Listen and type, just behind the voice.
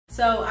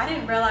So I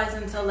didn't realize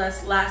until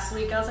last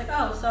week, I was like,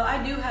 oh, so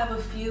I do have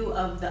a few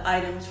of the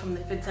items from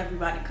the Fits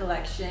Everybody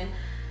collection.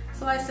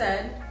 So I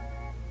said,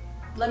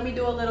 let me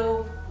do a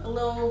little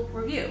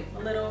review, a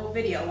little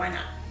video, why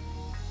not?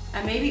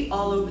 I may be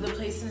all over the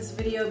place in this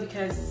video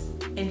because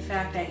in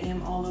fact I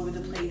am all over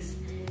the place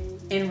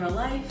in real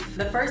life.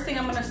 The first thing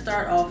I'm gonna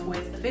start off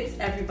with, Fits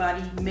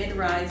Everybody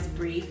mid-rise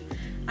brief.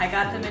 I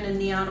got them in a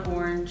neon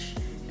orange.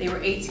 They were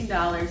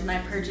 $18 and I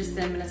purchased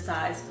them in a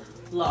size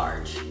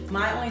large.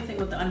 My only thing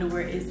with the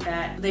underwear is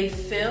that they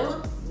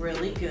feel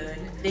really good.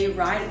 They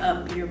ride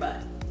up your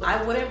butt.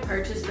 I wouldn't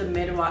purchase the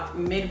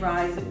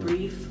mid-rise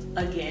brief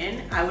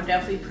again. I would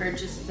definitely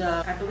purchase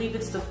the, I believe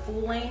it's the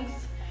full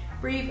length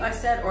brief I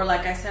said, or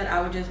like I said,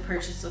 I would just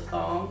purchase a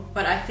thong.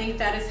 But I think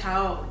that is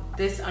how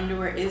this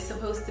underwear is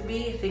supposed to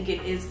be. I think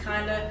it is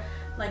kind of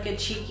like a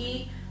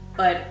cheeky,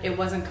 but it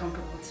wasn't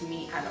comfortable to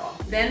me at all.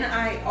 Then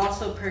I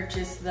also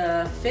purchased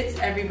the Fits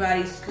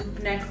Everybody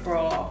scoop neck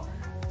bra,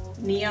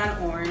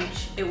 neon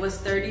orange. It was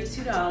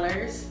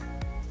 $32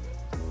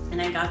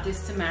 and I got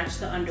this to match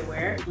the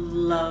underwear.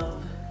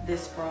 Love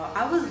this bra.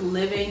 I was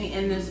living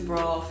in this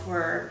bra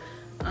for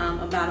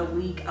about a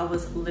week. I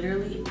was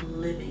literally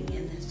living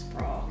in this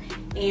bra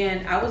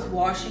and I was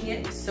washing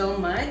it so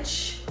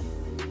much,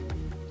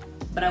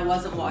 but I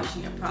wasn't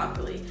washing it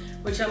properly,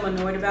 which I'm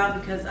annoyed about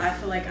because I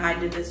feel like I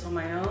did this on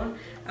my own.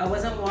 I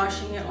wasn't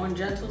washing it on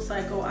gentle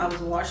cycle. I was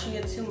washing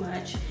it too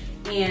much,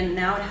 and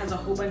now it has a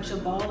whole bunch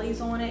of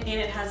ballies on it and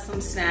it has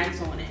some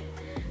snags on it.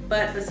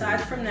 But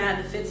besides from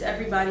that, the Fits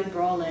Everybody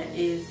bralette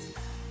is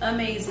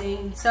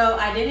amazing. So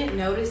I didn't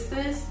notice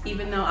this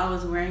even though I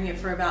was wearing it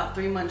for about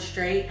 3 months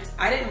straight.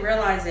 I didn't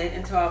realize it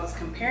until I was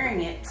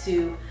comparing it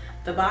to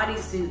the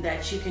bodysuit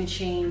that you can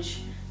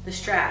change the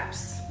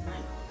straps.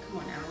 Like, come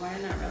on now, why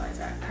did I not realize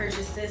that? I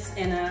purchased this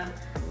in a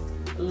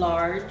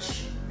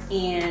large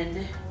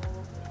and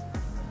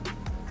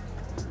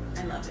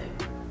I love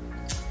it.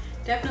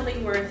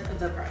 Definitely worth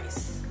the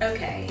price.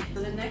 Okay,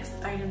 so the next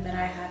item that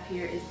I have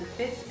here is the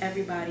Fits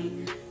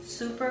Everybody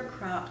super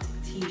cropped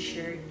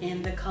t-shirt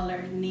in the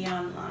color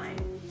neon lime.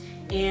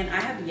 And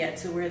I have yet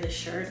to wear this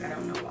shirt. I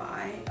don't know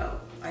why. Oh,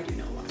 I do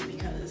know why,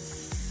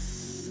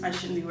 because I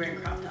shouldn't be wearing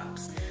crop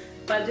tops.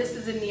 But this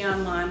is a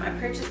neon lime. I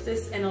purchased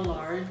this in a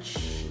large,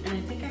 and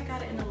I think I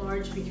got it in a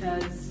large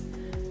because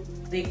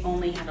they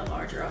only had a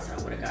large, or else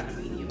I would have gotten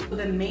a medium.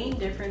 The main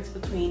difference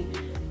between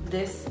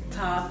this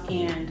top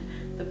and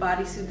the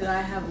bodysuit that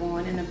I have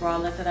on and the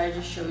bralette that I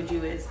just showed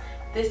you is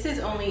this is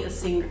only a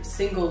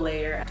single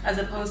layer as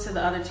opposed to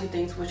the other two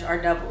things, which are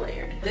double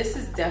layered. This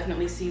is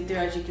definitely see-through.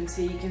 As you can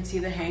see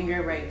the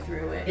hanger right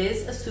through it. It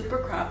is a super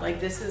crop. Like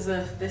this is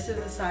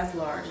a size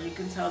large. You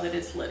can tell that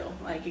it's little.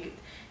 Like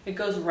it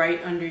goes right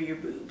under your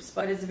boobs,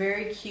 but it's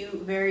very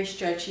cute, very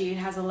stretchy. It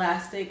has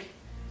elastic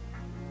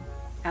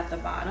at the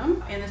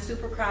bottom, and the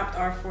super cropped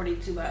are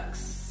 42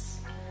 bucks.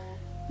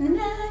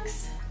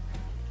 Next.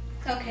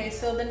 Okay,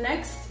 so the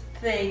next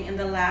thing and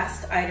the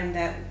last item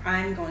that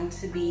I'm going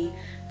to be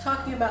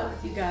talking about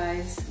with you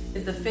guys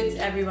is the Fits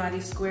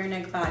Everybody square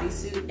neck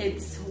bodysuit.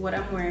 It's what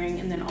I'm wearing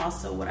and then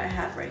also what I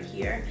have right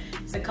here.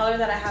 So the color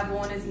that I have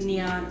on is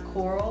neon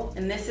coral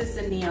and this is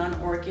the neon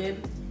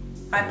orchid.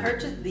 I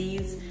purchased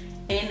these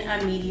in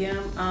a medium.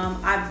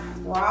 I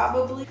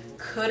probably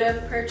could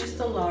have purchased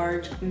a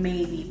large,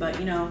 maybe, but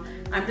you know,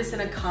 I'm just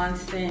in a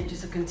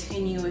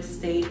continuous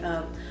state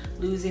of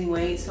losing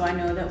weight, so I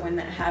know that when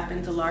that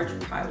happens, a large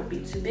probably will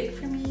be too big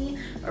for me.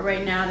 But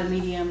right now, the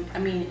medium, I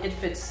mean, it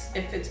fits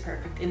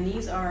perfect. And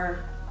these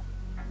are,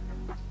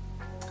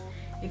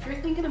 if you're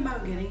thinking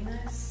about getting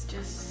this,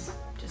 just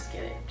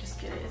get it,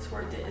 it's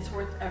worth it. It's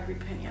worth every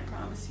penny, I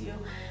promise you.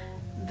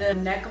 The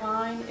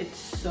neckline, it's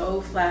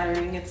so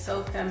flattering, it's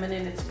so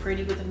feminine, it's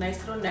pretty with a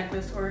nice little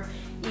necklace or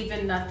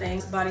even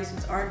nothing.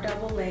 Bodysuits are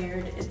double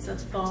layered, it's a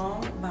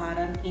thong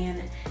bottom,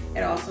 and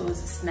it also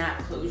is a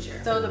snap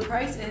closure. So the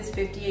price is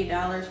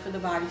 $58 for the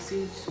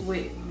bodysuits,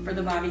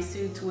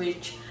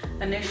 which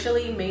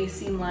initially may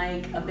seem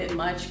like a bit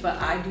much, but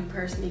I do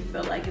personally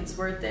feel like it's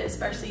worth it,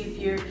 especially if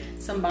you're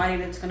somebody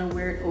that's gonna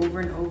wear it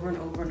over and over and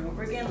over and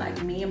over again. Like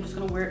me, I'm just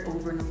gonna wear it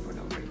over and over and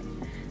over again.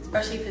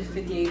 Especially if it's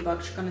 58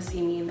 bucks, you're gonna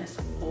see me in this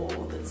all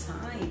the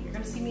time. You're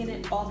gonna see me in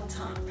it all the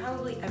time,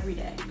 probably every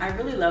day. I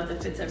really love the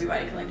Fits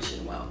Everybody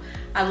collection. Well,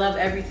 I love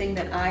everything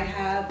that I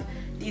have.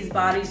 These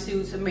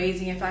bodysuits,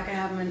 amazing. If I could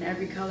have them in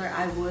every color,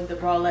 I would. The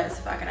bralettes,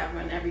 if I could have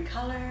them in every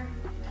color,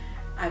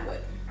 I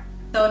would.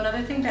 So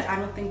another thing that I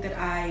don't think that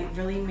I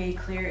really made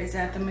clear is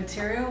that the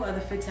material of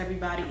the Fits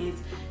Everybody is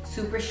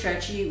super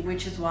stretchy,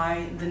 which is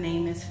why the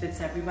name is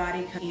Fits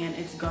Everybody, and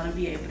it's gonna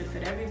be able to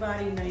fit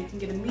everybody. You know, you can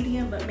get a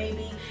medium, but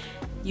maybe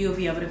you'll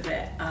be able to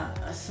fit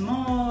a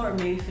small or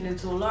maybe fit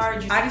into a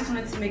large. I just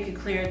wanted to make it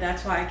clear.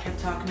 That's why I kept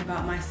talking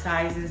about my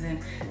sizes,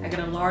 and I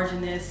got a large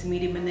in this,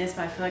 medium in this,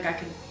 but I feel like I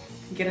could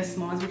get a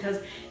small because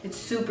it's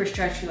super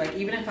stretchy. Like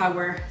even if I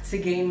were to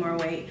gain more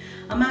weight,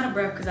 I'm out of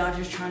breath because I was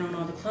just trying on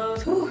all the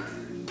clothes. Whew.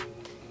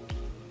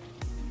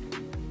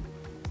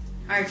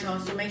 All right, y'all,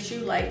 so make sure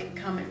you like,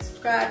 comment,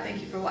 subscribe.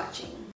 Thank you for watching.